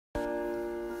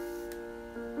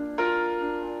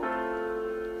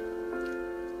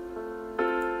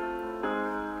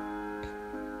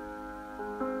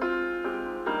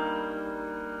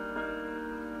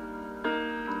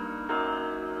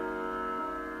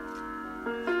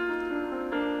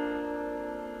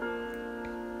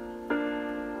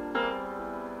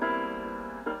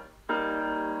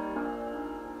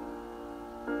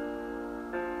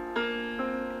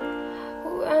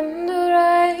When the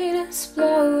rain is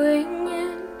blowing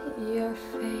in your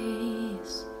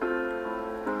face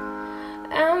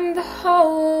and the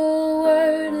whole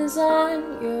world is on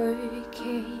your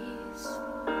case,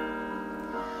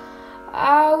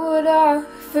 I would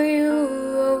offer you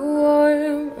a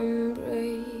warm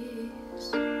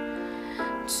embrace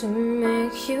to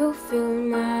make you feel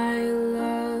my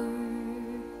love.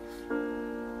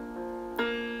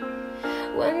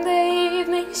 When the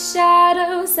evening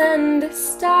shadows and the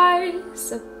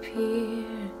stars appear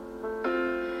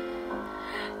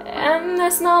and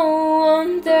there's no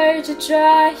one there to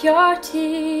dry your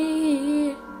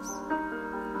tears,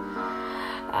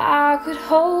 I could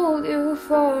hold you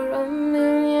for a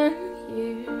million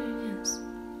years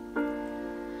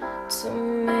to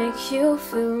make you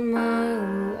feel my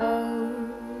love.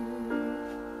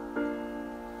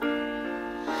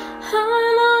 I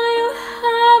know you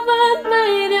haven't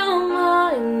made your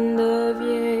mind up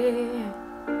yet,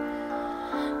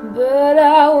 but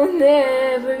I will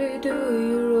never do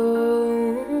you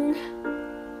wrong.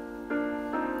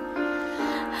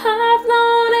 I've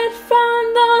known it from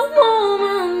the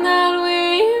moment that we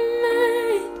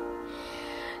met.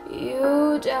 You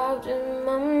dropped in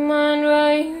my mind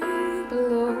where you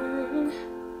belong.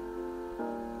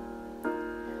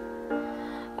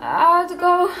 I'd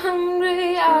go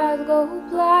hungry, I'd go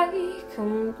black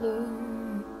and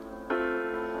blue,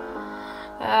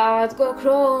 I'd go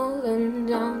crawling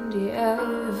down the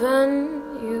avenue,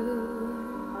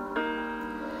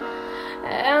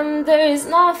 and there's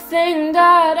nothing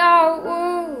that I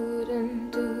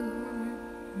wouldn't do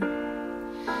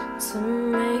to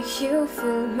make you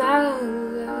feel my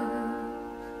love.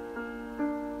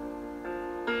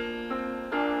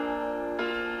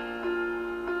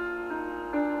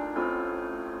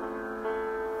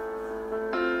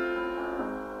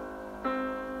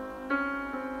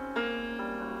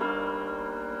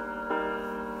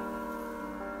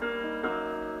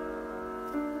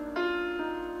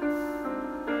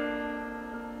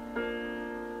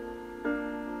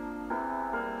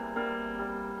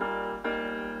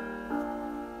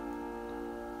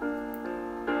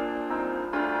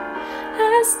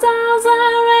 The stars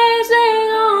are raging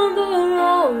on the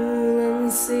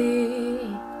rolling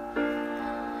sea,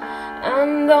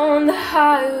 and on the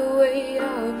highway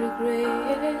of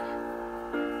regret,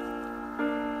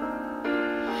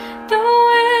 the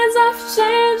winds of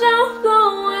change are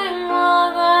blowing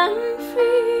wild and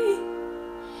free.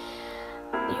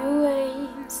 You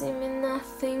ain't seen me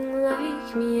nothing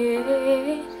like me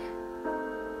yet.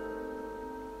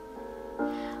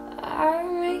 I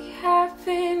make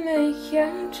happy, make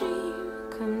your dream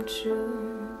come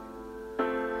true.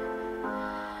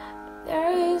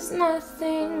 There is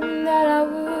nothing that I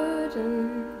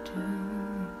wouldn't do.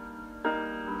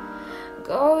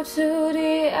 Go to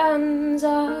the ends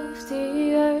of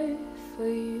the earth for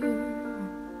you,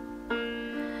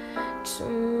 to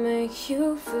make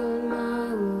you feel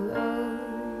my love,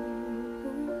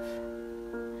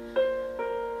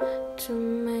 to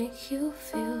make you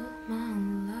feel my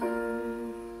love.